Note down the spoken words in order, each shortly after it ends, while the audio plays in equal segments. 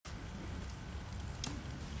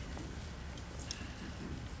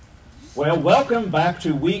Well, welcome back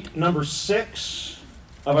to week number 6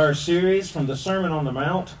 of our series from the Sermon on the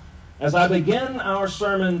Mount. As I begin our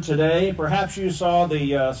sermon today, perhaps you saw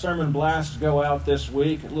the sermon blast go out this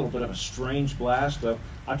week, a little bit of a strange blast, though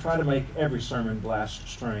I try to make every sermon blast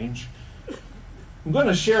strange. I'm going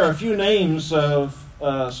to share a few names of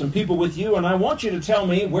some people with you, and I want you to tell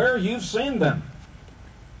me where you've seen them.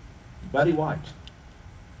 Betty White.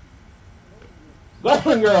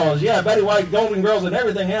 Golden Girls, yeah, Betty White, Golden Girls, and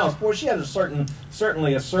everything else. Boy, she had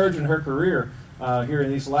certainly a surge in her career here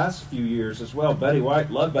in these last few years as well. Betty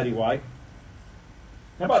White, love Betty White.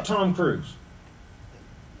 How about Tom Cruise?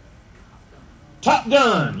 Top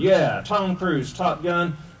Gun, yeah, Tom Cruise, Top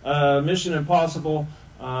Gun, Mission Impossible.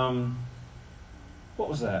 What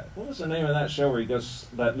was that? What was the name of that show where he goes,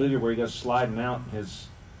 that movie where he goes sliding out in his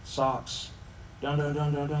socks? Dun dun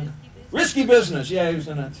dun dun dun. Risky Business, yeah, he was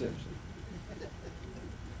in that too.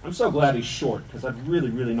 I'm so glad he's short, because I'd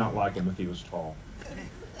really not like him if he was tall.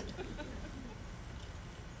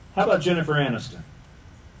 How about Jennifer Aniston?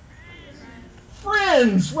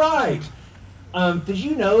 Friends, right. Did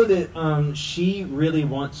you know that she really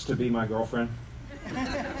wants to be my girlfriend?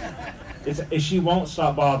 She won't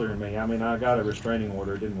stop bothering me. I mean, I got a restraining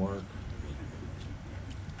order. It didn't work.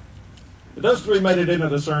 But those three made it into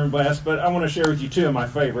the sermon blast, but I want to share with you two of my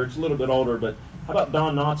favorites, a little bit older, but how about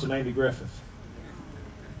Don Knotts and Andy Griffith?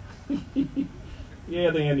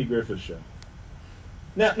 Yeah, the Andy Griffith Show.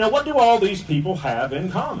 Now, what do all these people have in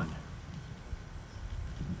common?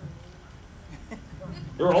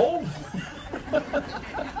 They're old?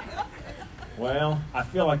 Well, I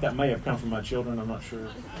feel like that may have come from my children. I'm not sure.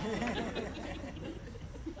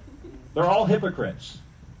 They're all hypocrites.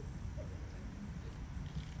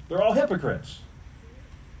 They're all hypocrites.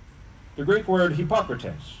 The Greek word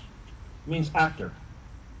hypokrites means actor,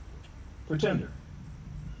 pretender.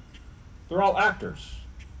 They're all actors.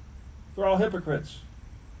 They're all hypocrites.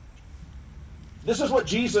 This is what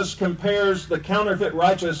Jesus compares the counterfeit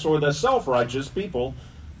righteous or the self-righteous people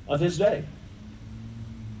of his day.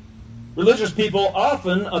 Religious people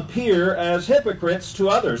often appear as hypocrites to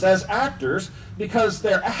others, as actors, because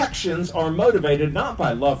their actions are motivated not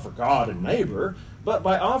by love for God and neighbor, but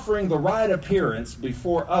by offering the right appearance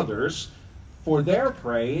before others for their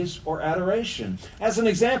praise or adoration. As an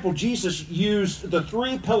example, Jesus used the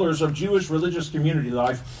 3 pillars of Jewish religious community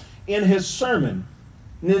life in his sermon.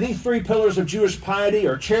 Now, these 3 pillars of Jewish piety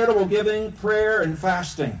are charitable giving, prayer, and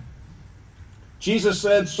fasting. Jesus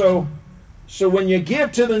said, so when you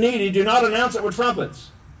give to the needy, do not announce it with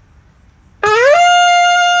trumpets.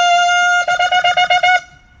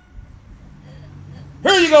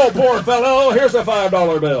 Here you go, poor fellow. Here's a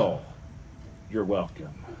 $5 bill. You're welcome.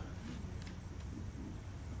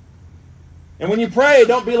 And when you pray,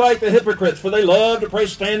 don't be like the hypocrites, for they love to pray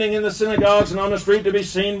standing in the synagogues and on the street to be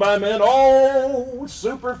seen by men. Oh,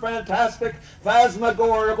 super fantastic,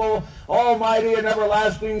 phantasmagorical, almighty and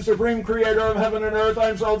everlasting, supreme creator of heaven and earth.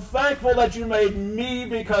 I'm so thankful that you made me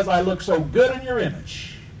because I look so good in your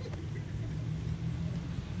image.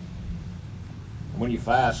 And when you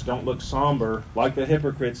fast, don't look somber like the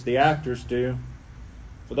hypocrites, the actors do.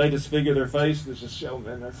 For they disfigure their faces to show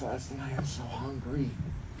men they're fasting. I am so hungry.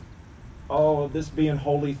 Oh, this being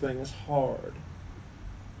holy thing is hard.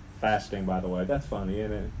 Fasting, by the way, that's funny,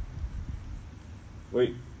 isn't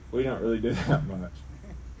it? We don't really do that much.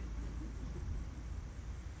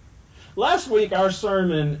 Last week, our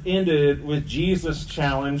sermon ended with Jesus'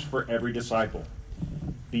 challenge for every disciple.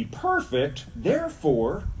 Be perfect,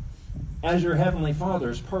 therefore, as your heavenly Father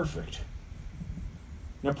is perfect.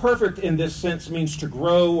 Now, perfect in this sense means to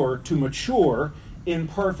grow or to mature in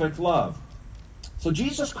perfect love. So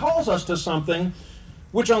Jesus calls us to something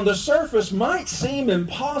which on the surface might seem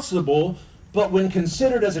impossible, but when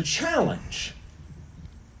considered as a challenge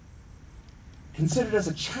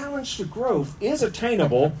to growth, is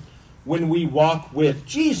attainable when we walk with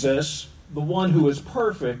Jesus, the one who is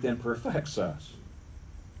perfect and perfects us.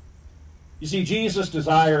 You see, Jesus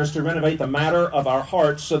desires to renovate the matter of our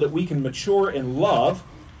hearts so that we can mature in love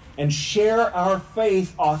and share our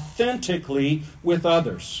faith authentically with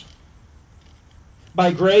others.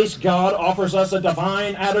 By grace, God offers us a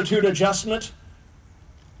divine attitude adjustment.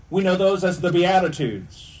 We know those as the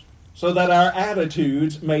Beatitudes, so that our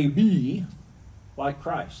attitudes may be like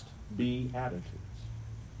Christ. Beatitudes.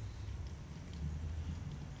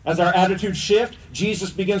 As our attitudes shift, Jesus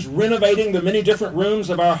begins renovating the many different rooms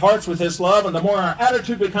of our hearts with his love, and the more our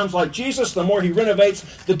attitude becomes like Jesus, the more he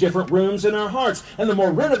renovates the different rooms in our hearts. And the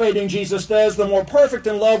more renovating Jesus does, the more perfect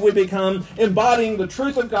in love we become, embodying the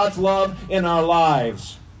truth of God's love in our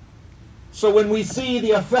lives. So when we see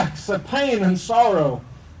the effects of pain and sorrow,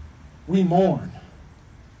 we mourn.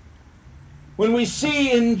 When we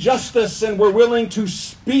see injustice and we're willing to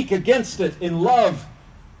speak against it in love,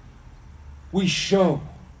 we show.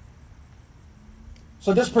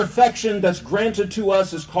 So this perfection that's granted to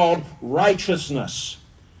us is called righteousness.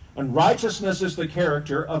 And righteousness is the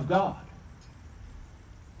character of God.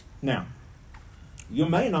 Now, you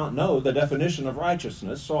may not know the definition of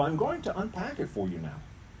righteousness, so I'm going to unpack it for you now.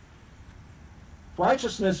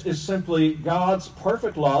 Righteousness is simply God's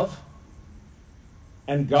perfect love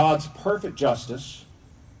and God's perfect justice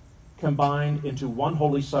combined into one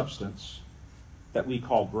holy substance that we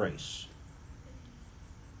call grace.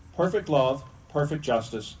 Perfect love, perfect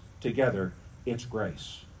justice, together, it's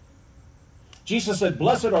grace. Jesus said,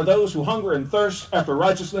 "Blessed are those who hunger and thirst after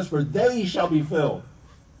righteousness, for they shall be filled."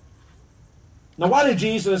 Now, why did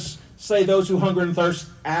Jesus say those who hunger and thirst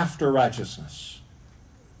after righteousness?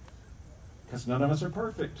 Because none of us are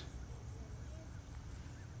perfect.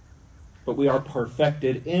 But we are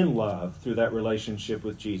perfected in love through that relationship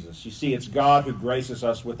with Jesus. You see, it's God who graces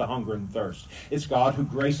us with the hunger and thirst. It's God who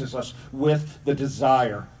graces us with the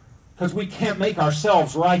desire. Because we can't make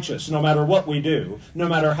ourselves righteous no matter what we do, no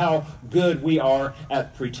matter how good we are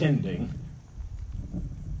at pretending.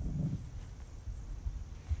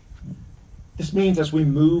 This means as we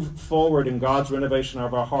move forward in God's renovation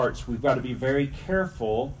of our hearts, we've got to be very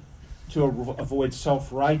careful to avoid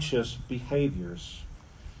self-righteous behaviors.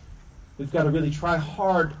 We've got to really try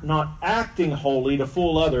hard not acting holy to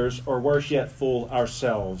fool others, or worse yet, fool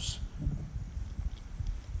ourselves.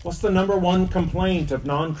 What's the number one complaint of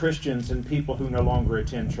non-Christians and people who no longer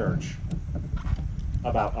attend church?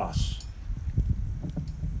 About us.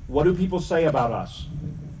 What do people say about us?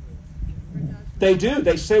 They do.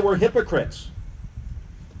 They say we're hypocrites.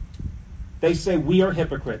 They say we are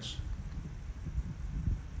hypocrites.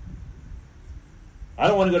 I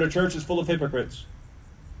don't want to go to churches full of hypocrites.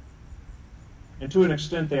 And to an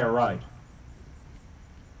extent, they are right.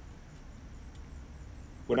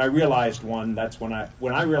 When I realized one,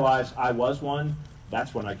 when I realized I was one,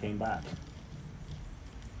 that's when I came back.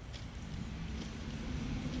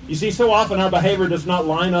 You see, so often our behavior does not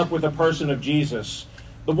line up with the person of Jesus.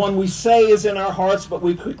 The one we say is in our hearts, but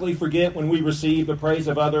we quickly forget when we receive the praise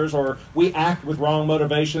of others, or we act with wrong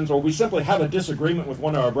motivations, or we simply have a disagreement with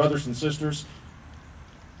one of our brothers and sisters.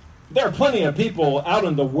 There are plenty of people out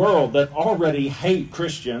in the world that already hate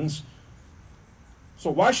Christians. So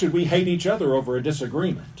why should we hate each other over a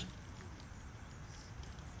disagreement?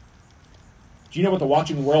 Do you know what the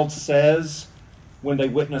watching world says when they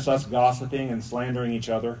witness us gossiping and slandering each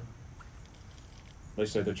other? They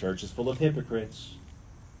say the church is full of hypocrites.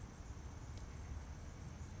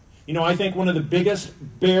 You know, I think one of the biggest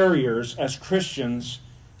barriers as Christians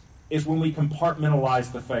is when we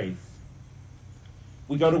compartmentalize the faith.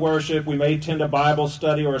 We go to worship, we may attend a Bible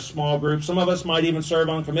study or a small group. Some of us might even serve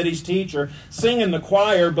on committees, teach, or sing in the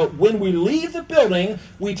choir. But when we leave the building,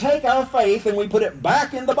 we take our faith and we put it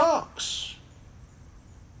back in the box.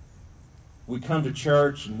 We come to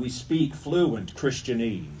church and we speak fluent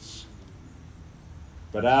Christianese.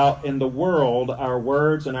 But out in the world, our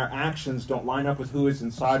words and our actions don't line up with who is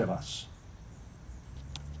inside of us.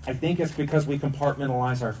 I think it's because we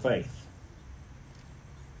compartmentalize our faith.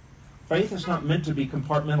 Faith is not meant to be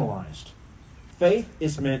compartmentalized. Faith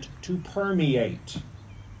is meant to permeate.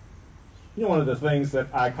 You know, one of the things that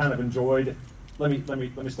I kind of enjoyed, let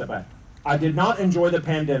me step back. I did not enjoy the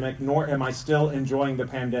pandemic, nor am I still enjoying the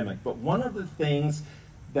pandemic. But one of the things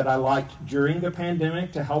that I liked during the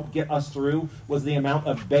pandemic to help get us through was the amount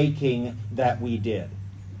of baking that we did.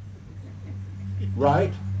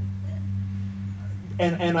 Right?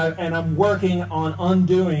 And I'm working on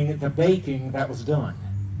undoing the baking that was done.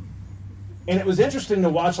 And it was interesting to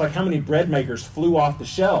watch like how many bread makers flew off the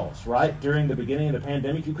shelves, right? During the beginning of the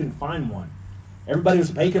pandemic, you couldn't find one. Everybody was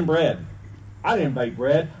baking bread. I didn't bake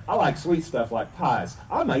bread. I like sweet stuff like pies.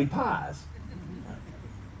 I made pies.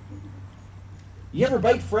 You ever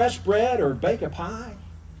bake fresh bread or bake a pie?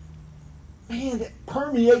 Man, it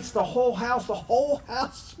permeates the whole house. The whole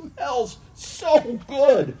house smells so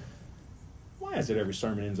good. Why is it every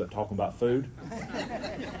sermon ends up talking about food?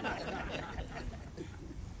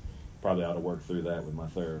 Probably ought to work through that with my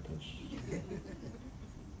therapist.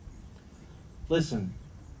 Listen,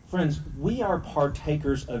 friends, we are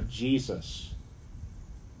partakers of Jesus.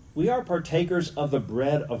 We are partakers of the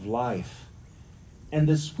bread of life. And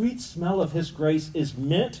the sweet smell of His grace is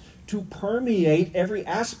meant to permeate every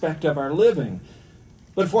aspect of our living.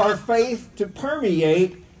 But for our faith to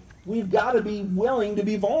permeate, we've got to be willing to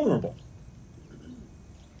be vulnerable.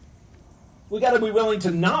 We've got to be willing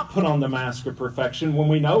to not put on the mask of perfection when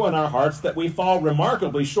we know in our hearts that we fall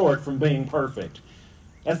remarkably short from being perfect.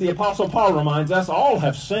 As the Apostle Paul reminds us, all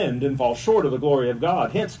have sinned and fall short of the glory of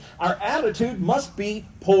God. Hence, our attitude must be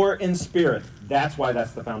poor in spirit. That's why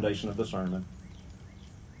that's the foundation of the sermon.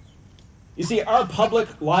 You see, our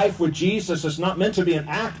public life with Jesus is not meant to be an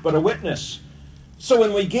act, but a witness. So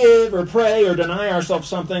when we give or pray or deny ourselves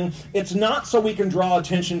something, it's not so we can draw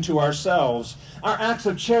attention to ourselves. Our acts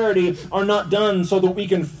of charity are not done so that we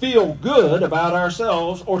can feel good about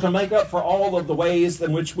ourselves or to make up for all of the ways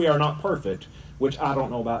in which we are not perfect, which I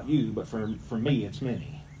don't know about you, but for me it's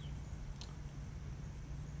many.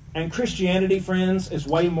 And Christianity, friends, is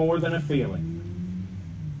way more than a feeling.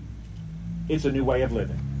 It's a new way of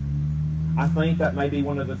living. I think that may be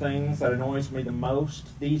one of the things that annoys me the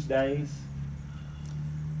most these days.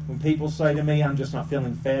 When people say to me, I'm just not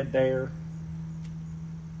feeling fed there,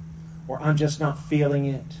 or I'm just not feeling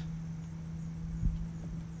it.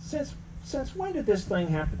 Since when did this thing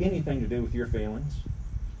have anything to do with your feelings?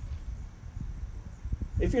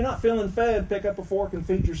 If you're not feeling fed, pick up a fork and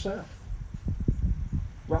feed yourself.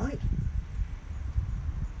 Right?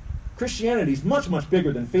 Christianity is much, much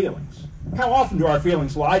bigger than feelings. How often do our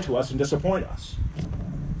feelings lie to us and disappoint us?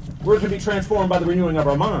 We're to be transformed by the renewing of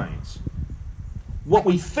our minds. What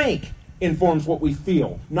we think informs what we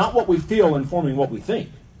feel, not what we feel informing what we think.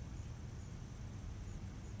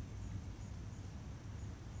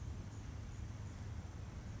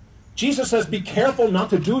 Jesus says, be careful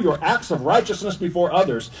not to do your acts of righteousness before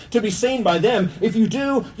others, to be seen by them. If you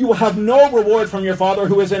do, you will have no reward from your Father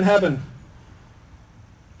who is in heaven.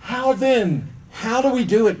 How then? How do we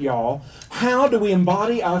do it, y'all? How do we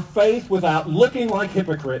embody our faith without looking like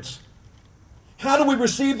hypocrites? How do we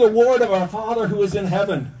receive the reward of our Father who is in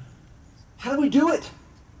heaven? How do we do it?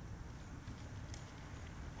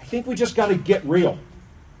 I think we just got to get real.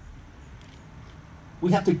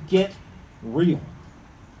 We have to get real.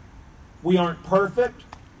 We aren't perfect.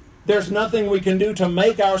 There's nothing we can do to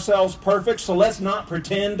make ourselves perfect, so let's not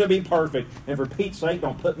pretend to be perfect. And for Pete's sake,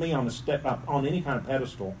 don't put me on any kind of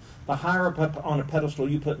pedestal. The higher up on a pedestal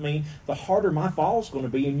you put me, the harder my fall's going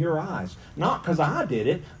to be in your eyes. Not because I did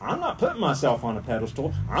it. I'm not putting myself on a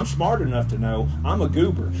pedestal. I'm smart enough to know I'm a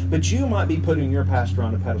goober. But you might be putting your pastor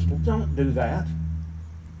on a pedestal. Don't do that.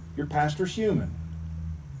 Your pastor's human.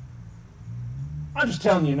 I'm just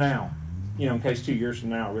telling you now, in case 2 years from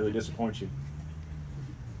now I really disappoint you.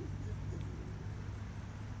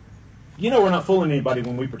 We're not fooling anybody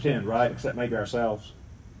when we pretend, right? Except maybe ourselves.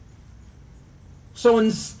 So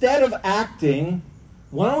instead of acting,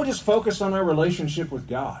 why don't we just focus on our relationship with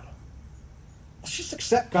God? Let's just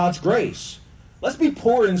accept God's grace. Let's be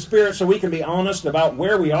poor in spirit so we can be honest about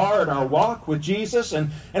where we are in our walk with Jesus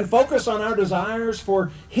and focus on our desires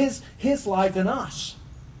for His life in us.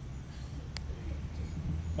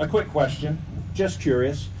 A quick question, just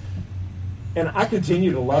curious. And I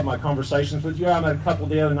continue to love my conversations with you. I met a couple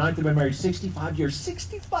the other night. They've been married 65 years.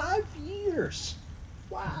 65 years!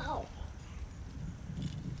 Wow!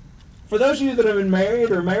 For those of you that have been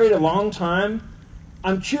married or married a long time,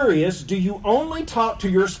 I'm curious, do you only talk to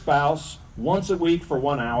your spouse once a week for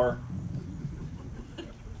 1 hour?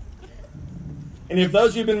 And if those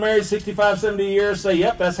of you who have been married 65, 70 years say,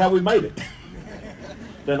 yep, that's how we made it,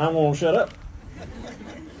 then I'm going to shut up.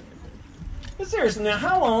 But seriously, now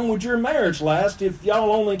how long would your marriage last if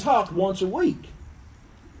y'all only talked once a week?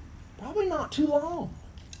 Probably not too long.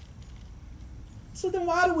 So then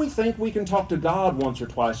why do we think we can talk to God once or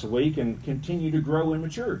twice a week and continue to grow in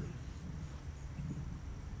maturity?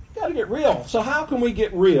 You've got to get real. So how can we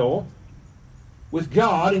get real with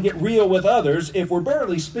God and get real with others if we're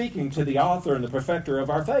barely speaking to the author and the perfecter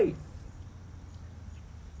of our faith?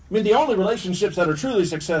 The only relationships that are truly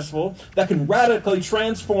successful, that can radically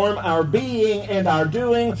transform our being and our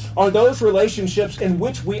doing, are those relationships in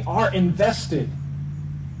which we are invested.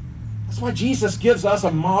 That's why Jesus gives us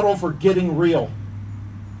a model for getting real.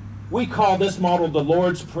 We call this model the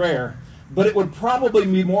Lord's Prayer, but it would probably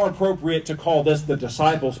be more appropriate to call this the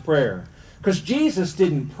disciples' prayer. Because Jesus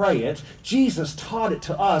didn't pray it, Jesus taught it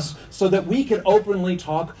to us so that we could openly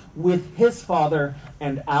talk with His Father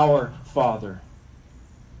and our Father.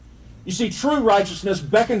 You see, true righteousness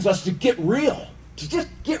beckons us to get real, to just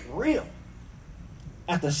get real.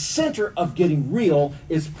 At the center of getting real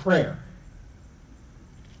is prayer.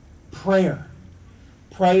 Prayer.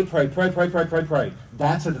 Pray, pray, pray, pray, pray, pray, pray.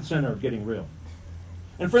 That's at the center of getting real.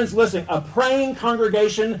 And friends, listen, a praying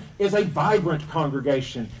congregation is a vibrant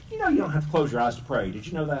congregation. You don't have to close your eyes to pray. Did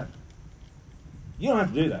you know that? You don't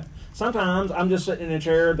have to do that. Sometimes I'm just sitting in a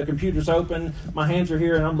chair, the computer's open, my hands are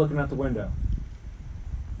here, and I'm looking out the window.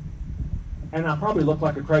 And I probably look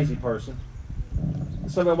like a crazy person.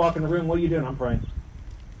 So they walk in the room, what are you doing? I'm praying.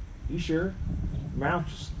 You sure? mouth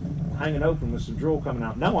just hanging open with some drool coming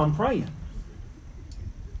out. No, I'm praying.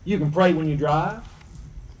 You can pray when you drive.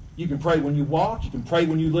 You can pray when you walk. You can pray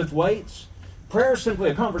when you lift weights. Prayer is simply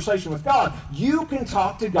a conversation with God. You can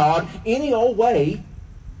talk to God any old way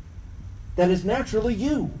that is naturally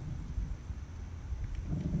you.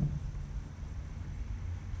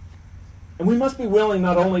 And we must be willing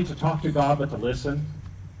not only to talk to God, but to listen.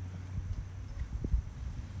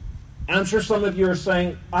 And I'm sure some of you are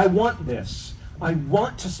saying, I want this. I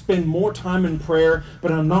want to spend more time in prayer,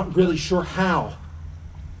 but I'm not really sure how.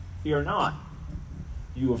 Fear not.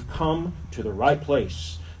 You have come to the right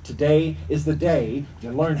place. Today is the day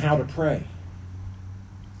to learn how to pray.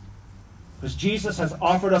 Because Jesus has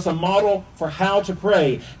offered us a model for how to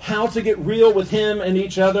pray, how to get real with Him and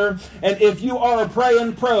each other. And if you are a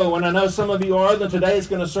praying pro, and I know some of you are, then today is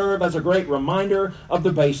going to serve as a great reminder of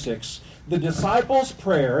the basics. The disciples'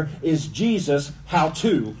 prayer is Jesus'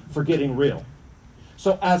 how-to for getting real.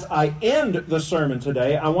 So as I end the sermon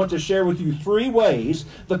today, I want to share with you 3 ways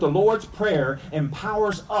that the Lord's Prayer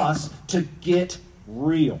empowers us to get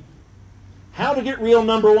real. How to get real,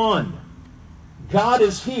 number 1. God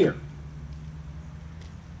is here.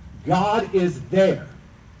 God is there.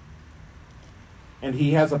 And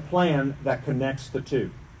He has a plan that connects the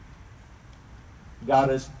two.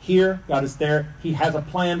 God is here. God is there. He has a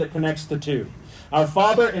plan that connects the two. Our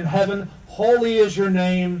Father in heaven, holy is your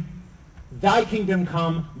name. Thy kingdom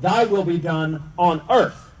come. Thy will be done on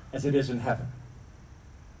earth as it is in heaven.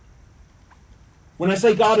 When I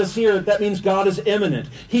say God is here, that means God is immanent.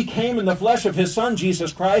 He came in the flesh of His Son,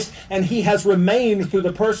 Jesus Christ, and He has remained through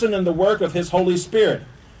the person and the work of His Holy Spirit.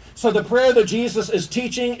 So the prayer that Jesus is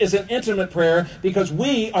teaching is an intimate prayer because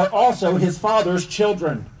we are also His Father's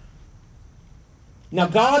children. Now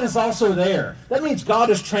God is also there. That means God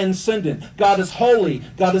is transcendent. God is holy.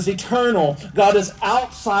 God is eternal. God is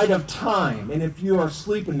outside of time. And if you are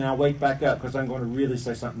sleeping now, wake back up because I'm going to really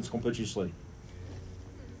say something that's going to put you to sleep.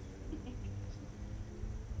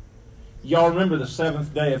 Y'all remember the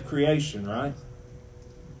 7th day of creation, right?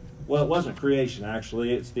 Well, it wasn't creation,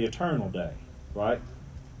 actually. It's the eternal day, right?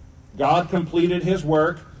 God completed His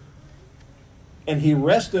work, and He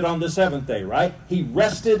rested on the 7th day, right? He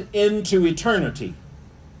rested into eternity.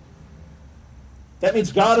 That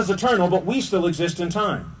means God is eternal, but we still exist in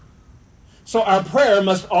time. So our prayer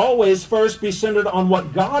must always first be centered on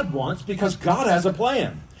what God wants, because God has a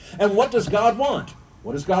plan. And what does God want?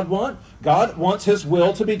 What does God want? God wants His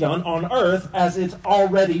will to be done on earth as it's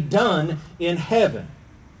already done in heaven.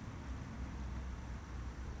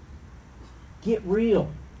 Get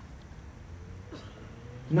real.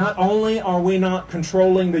 Not only are we not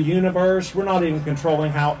controlling the universe, we're not even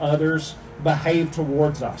controlling how others behave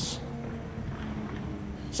towards us.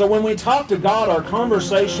 So when we talk to God, our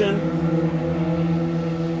conversation...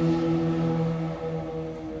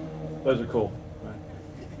 Those are cool, right?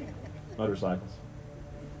 Motorcycles.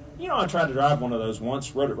 You know, I tried to drive one of those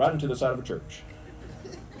once, rode it right into the side of a church.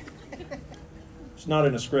 It's not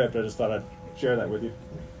in a script, I just thought I'd share that with you.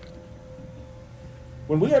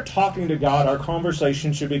 When we are talking to God, our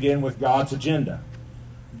conversation should begin with God's agenda.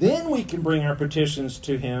 Then we can bring our petitions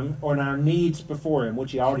to Him or our needs before Him,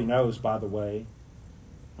 which He already knows, by the way.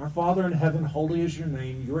 Our Father in heaven, holy is your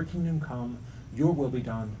name. Your kingdom come. Your will be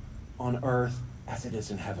done on earth as it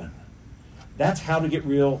is in heaven. That's how to get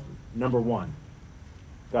real, number 1.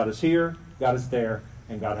 God is here, God is there,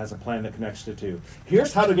 and God has a plan that connects the two.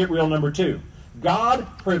 Here's how to get real, number 2. God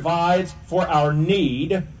provides for our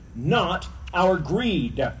need, not our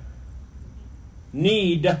greed.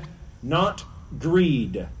 Need, not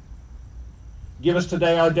greed. Give us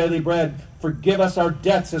today our daily bread. Forgive us our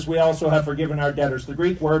debts as we also have forgiven our debtors. The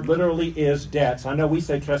Greek word literally is debts. I know we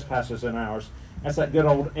say trespasses in ours. That's that good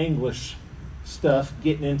old English stuff,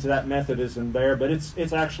 getting into that Methodism there, but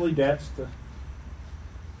it's actually debts.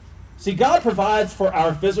 See, God provides for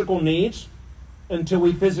our physical needs until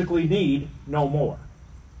we physically need no more.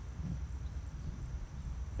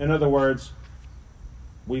 In other words,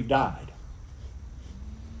 we've died.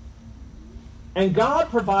 And God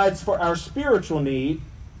provides for our spiritual need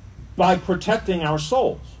by protecting our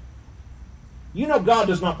souls. You know, God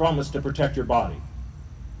does not promise to protect your body.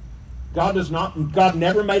 God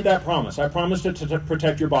never made that promise. I promised it to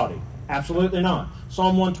protect your body. Absolutely not.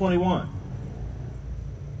 Psalm 121.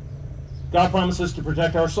 God promises to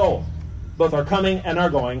protect our soul, both our coming and our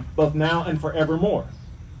going, both now and forevermore.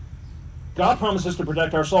 God promises to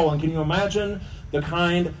protect our soul, and can you imagine the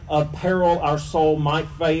kind of peril our soul might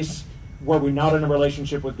face were we not in a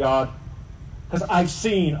relationship with God? Because I've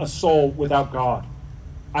seen a soul without God.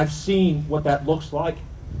 I've seen what that looks like,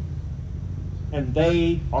 and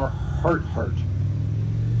they are hurt.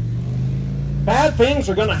 Bad things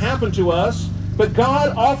are going to happen to us, but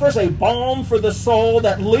God offers a balm for the soul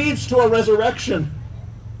that leads to a resurrection.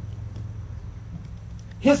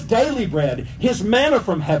 His daily bread, His manna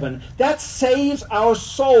from heaven, that saves our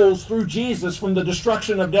souls through Jesus from the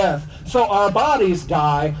destruction of death. So our bodies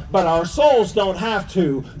die, but our souls don't have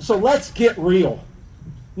to. So let's get real.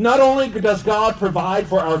 Not only does God provide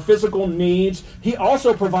for our physical needs, He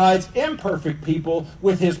also provides imperfect people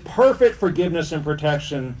with His perfect forgiveness and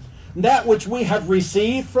protection. That which we have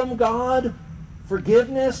received from God,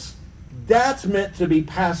 forgiveness, that's meant to be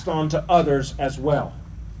passed on to others as well.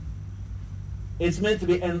 It's meant to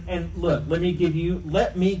be, and look, let me give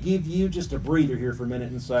you just a breather here for a minute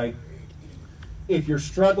and say, if you're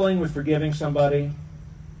struggling with forgiving somebody,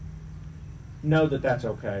 know that that's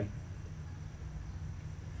okay.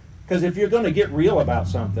 Because if you're going to get real about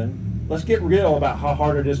something, let's get real about how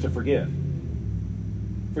hard it is to forgive.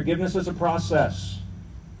 Forgiveness is a process.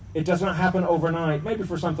 It does not happen overnight, maybe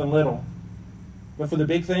for something little. But for the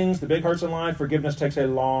big things, the big hurts in life, forgiveness takes a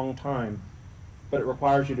long time. But it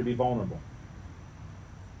requires you to be vulnerable.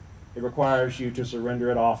 It requires you to surrender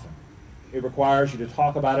it often. It requires you to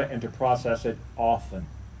talk about it and to process it often.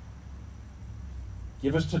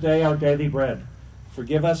 Give us today our daily bread.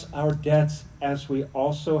 Forgive us our debts as we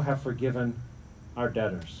also have forgiven our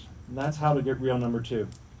debtors. And that's how to get real, number 2.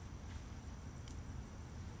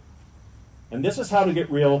 And this is how to get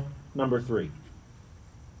real, number 3.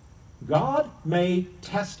 God may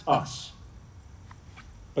test us,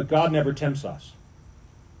 but God never tempts us.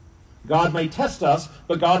 God may test us,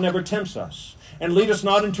 but God never tempts us. And lead us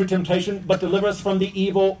not into temptation, but deliver us from the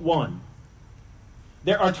evil one.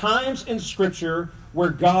 There are times in Scripture where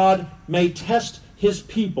God may test His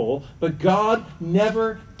people, but God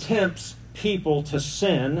never tempts people to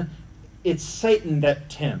sin. It's Satan that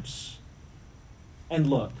tempts. And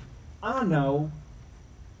look, I know,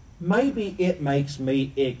 maybe it makes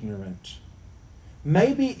me ignorant.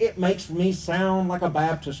 Maybe it makes me sound like a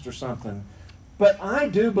Baptist or something. But I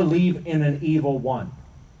do believe in an evil one.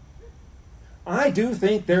 I do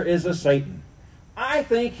think there is a Satan. I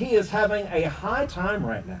think he is having a high time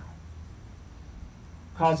right now,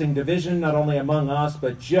 causing division not only among us,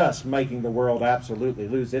 but just making the world absolutely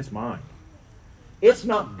lose its mind. It's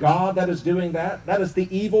not God that is doing that. That is the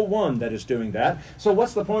evil one that is doing that. So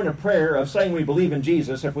what's the point of prayer, of saying we believe in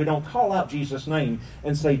Jesus, if we don't call out Jesus' name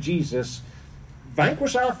and say, Jesus,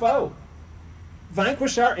 vanquish our foe.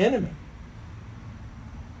 Vanquish our enemy.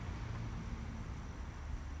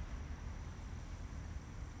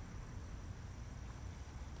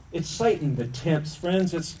 It's Satan that tempts,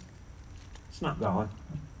 friends. It's not God.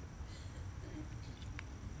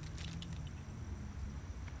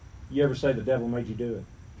 You ever say the devil made you do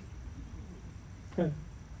it?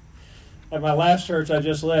 At my last church I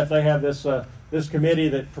just left, they have this committee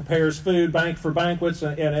that prepares food for banquets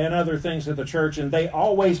and other things at the church, and they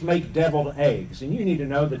always make deviled eggs. And you need to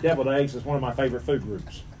know that deviled eggs is one of my favorite food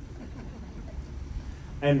groups.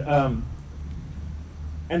 And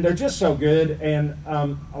they're just so good, and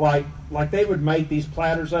like they would make these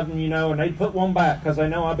platters of them, and they'd put one back because they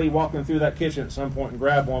know I'd be walking through that kitchen at some point and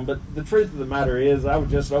grab one. But the truth of the matter is, I would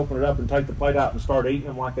just open it up and take the plate out and start eating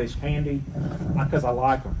them like they's candy because I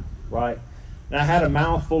like them, right? And I had a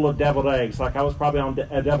mouthful of deviled eggs, like I was probably on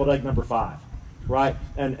deviled egg number 5, right?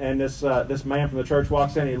 And this man from the church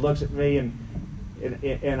walks in, and he looks at me,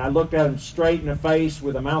 and I looked at him straight in the face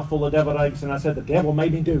with a mouthful of deviled eggs, and I said, the devil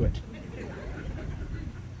made me do it.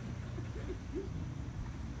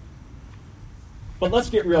 But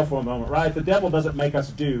let's get real for a moment, right? The devil doesn't make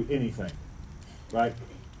us do anything, right?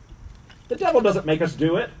 The devil doesn't make us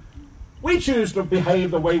do it. We choose to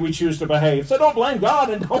behave the way we choose to behave. So don't blame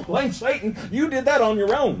God and don't blame Satan. You did that on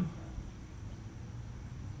your own.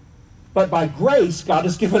 But by grace, God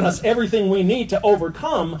has given us everything we need to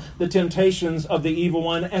overcome the temptations of the evil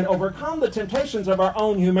one and overcome the temptations of our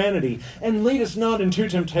own humanity. And lead us not into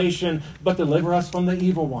temptation, but deliver us from the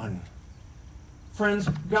evil one. Friends,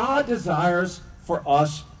 God desires for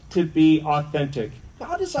us to be authentic.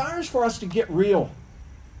 God desires for us to get real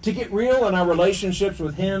in our relationships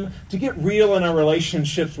with Him, to get real in our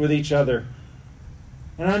relationships with each other.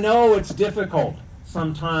 And I know it's difficult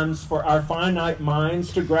sometimes for our finite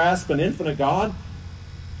minds to grasp an infinite God,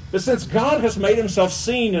 but since God has made Himself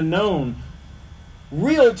seen and known,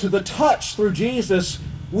 real to the touch through Jesus,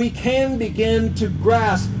 we can begin to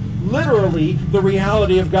grasp literally the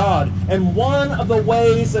reality of God. And one of the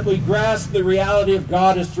ways that we grasp the reality of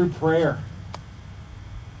God is through prayer.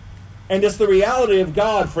 And it's the reality of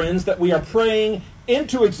God, friends, that we are praying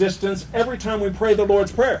into existence every time we pray the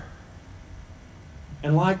Lord's Prayer.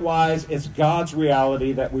 And likewise, it's God's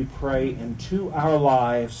reality that we pray into our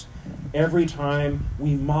lives every time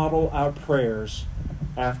we model our prayers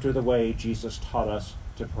after the way Jesus taught us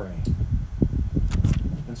to pray.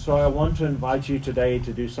 And so I want to invite you today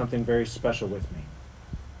to do something very special with me.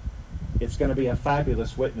 It's going to be a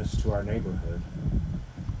fabulous witness to our neighborhood.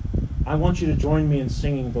 I want you to join me in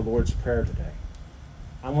singing the Lord's Prayer today.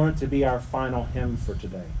 I want it to be our final hymn for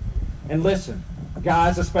today. And listen,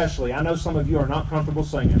 guys especially, I know some of you are not comfortable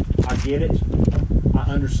singing. I get it.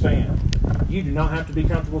 I understand. You do not have to be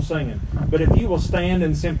comfortable singing. But if you will stand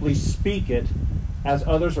and simply speak it as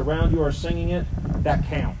others around you are singing it, that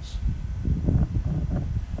counts.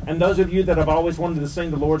 And those of you that have always wanted to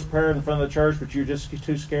sing the Lord's Prayer in front of the church, but you're just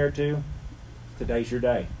too scared to, today's your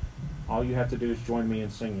day. All you have to do is join me in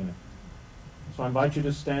singing it. So I invite you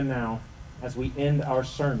to stand now as we end our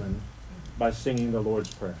sermon by singing the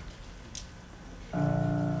Lord's Prayer.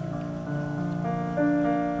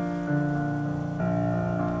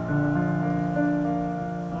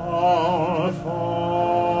 Our Father,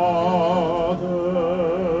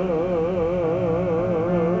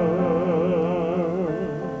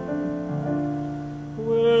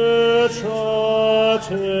 which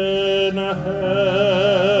art in heaven,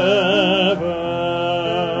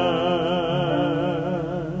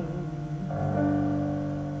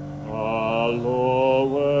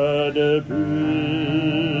 hallowed be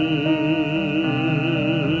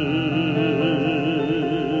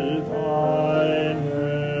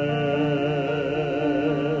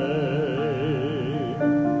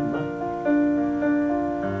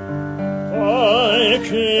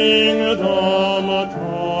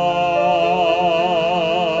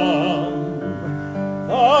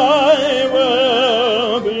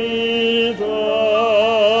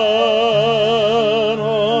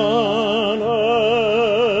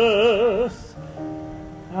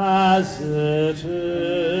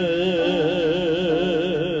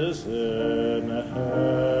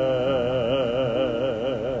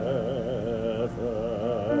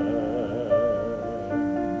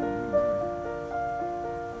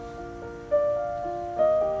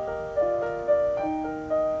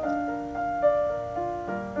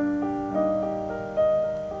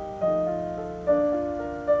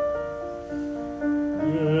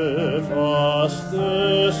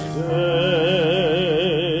this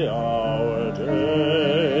day our daily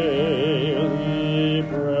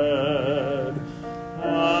bread,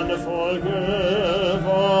 and forgive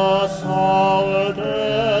us our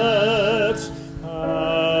debts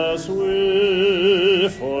as we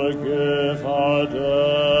forgive our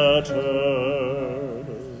debtors.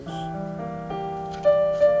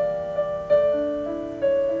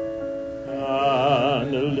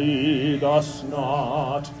 And lead us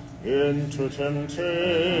not into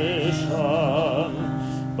temptation,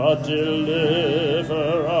 but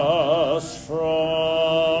deliver us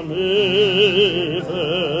from evil.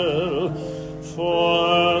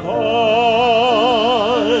 For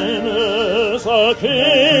thine is the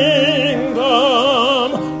kingdom,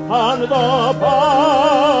 and the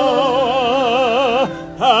power,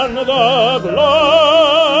 and the glory,